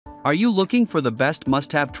Are you looking for the best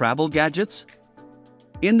must-have travel gadgets?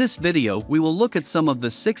 In this video, we will look at some of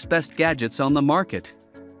the 6 best gadgets on the market.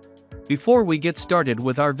 Before we get started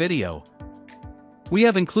with our video, we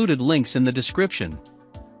have included links in the description,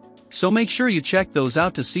 so make sure you check those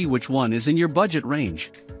out to see which one is in your budget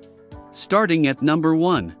range. Starting at number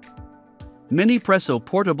 1. Mini Presso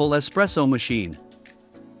Portable Espresso Machine.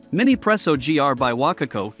 Mini Presso GR by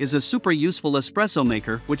Wakako is a super useful espresso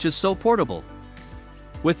maker which is so portable.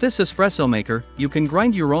 With this espresso maker, you can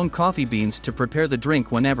grind your own coffee beans to prepare the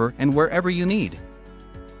drink whenever and wherever you need.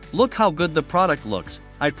 Look how good the product looks.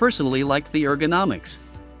 I personally like the ergonomics.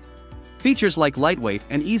 Features like lightweight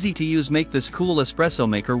and easy to use make this cool espresso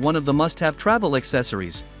maker one of the must-have travel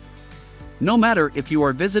accessories. No matter if you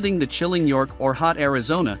are visiting the chilling York or hot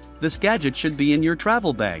Arizona, this gadget should be in your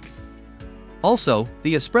travel bag. Also,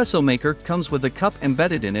 the espresso maker comes with a cup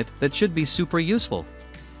embedded in it that should be super useful.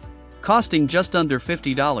 Costing just under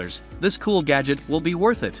 $50, this cool gadget will be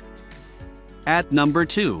worth it. At number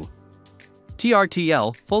 2.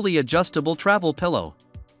 TRTL Fully Adjustable Travel Pillow.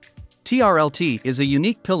 TRLT is a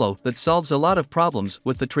unique pillow that solves a lot of problems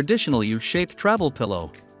with the traditional U-shaped travel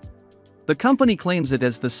pillow. The company claims it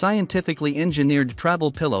as the scientifically engineered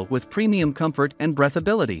travel pillow with premium comfort and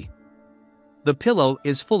breathability. The pillow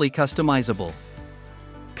is fully customizable.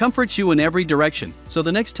 Comforts you in every direction, so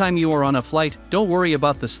the next time you are on a flight, don't worry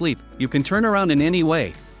about the sleep, you can turn around in any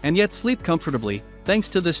way, and yet sleep comfortably, thanks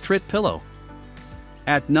to this Trit pillow.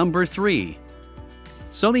 At number 3.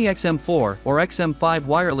 Sony XM4 or XM5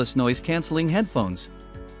 Wireless Noise Cancelling Headphones.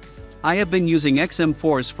 I have been using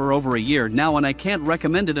XM4s for over a year now and I can't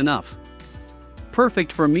recommend it enough.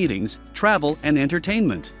 Perfect for meetings, travel and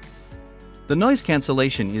entertainment. The noise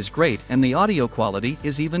cancellation is great and the audio quality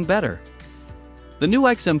is even better. The new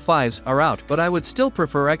XM5s are out, but I would still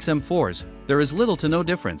prefer XM4s, there is little to no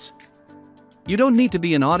difference. You don't need to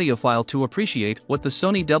be an audiophile to appreciate what the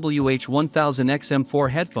Sony WH-1000 XM4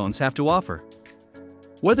 headphones have to offer.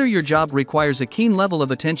 Whether your job requires a keen level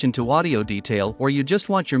of attention to audio detail or you just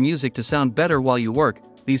want your music to sound better while you work,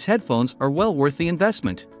 these headphones are well worth the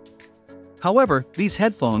investment. However, these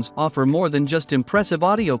headphones offer more than just impressive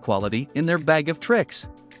audio quality in their bag of tricks.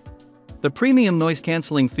 The premium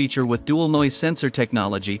noise-canceling feature with dual noise sensor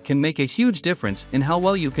technology can make a huge difference in how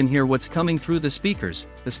well you can hear what's coming through the speakers,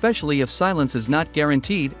 especially if silence is not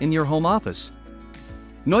guaranteed in your home office.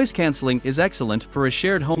 Noise cancelling is excellent for a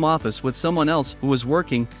shared home office with someone else who is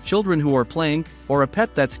working, children who are playing, or a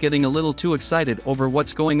pet that's getting a little too excited over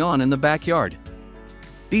what's going on in the backyard.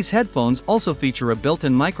 These headphones also feature a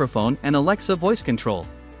built-in microphone and Alexa voice control.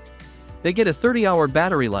 They get a 30-hour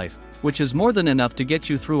battery life, which is more than enough to get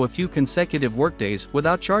you through a few consecutive workdays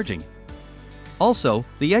without charging. Also,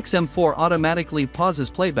 the XM4 automatically pauses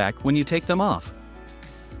playback when you take them off.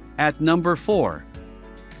 At number 4.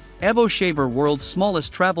 Evo Shaver, world's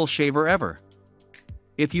smallest travel shaver ever.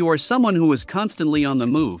 If you are someone who is constantly on the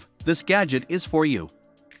move, this gadget is for you.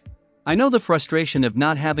 I know the frustration of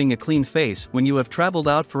not having a clean face when you have traveled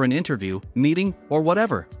out for an interview, meeting, or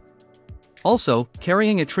whatever. Also,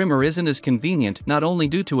 carrying a trimmer isn't as convenient not only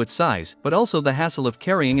due to its size but also the hassle of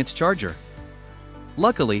carrying its charger.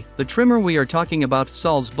 Luckily, the trimmer we are talking about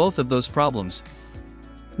solves both of those problems.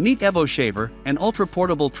 Meet Evo Shaver, an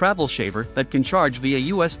ultra-portable travel shaver that can charge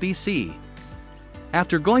via USB-C.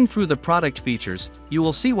 After going through the product features, you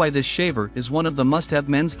will see why this shaver is one of the must-have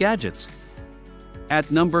men's gadgets. At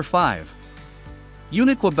number 5.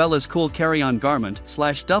 Uniqua Bella's Cool Carry-On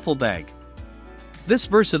Garment/Duffel Bag. This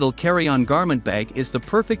versatile carry-on garment bag is the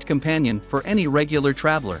perfect companion for any regular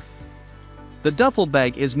traveler. The duffel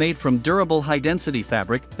bag is made from durable high-density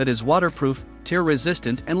fabric that is waterproof,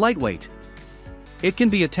 tear-resistant and lightweight. It can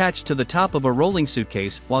be attached to the top of a rolling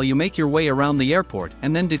suitcase while you make your way around the airport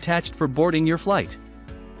and then detached for boarding your flight.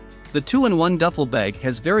 The 2-in-1 duffel bag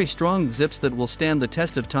has very strong zips that will stand the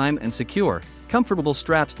test of time and secure, comfortable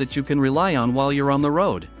straps that you can rely on while you're on the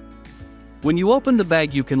road. When you open the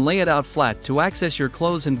bag you can lay it out flat to access your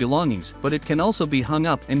clothes and belongings, but it can also be hung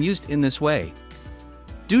up and used in this way.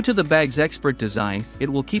 Due to the bag's expert design,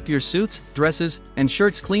 it will keep your suits, dresses, and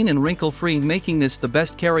shirts clean and wrinkle-free, making this the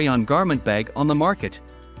best carry-on garment bag on the market.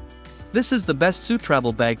 This is the best suit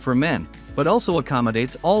travel bag for men, but also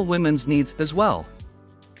accommodates all women's needs as well.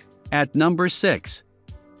 At number 6.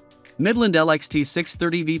 Midland LXT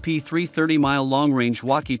 630 VP 330-mile long-range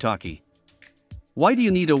walkie-talkie. Why do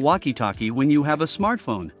you need a walkie-talkie when you have a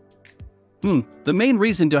smartphone? The main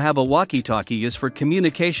reason to have a walkie-talkie is for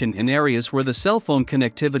communication in areas where the cell phone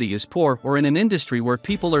connectivity is poor or in an industry where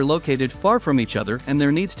people are located far from each other and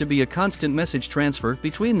there needs to be a constant message transfer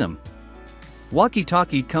between them.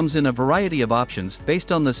 Walkie-talkie comes in a variety of options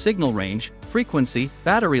based on the signal range, frequency,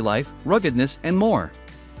 battery life, ruggedness, and more.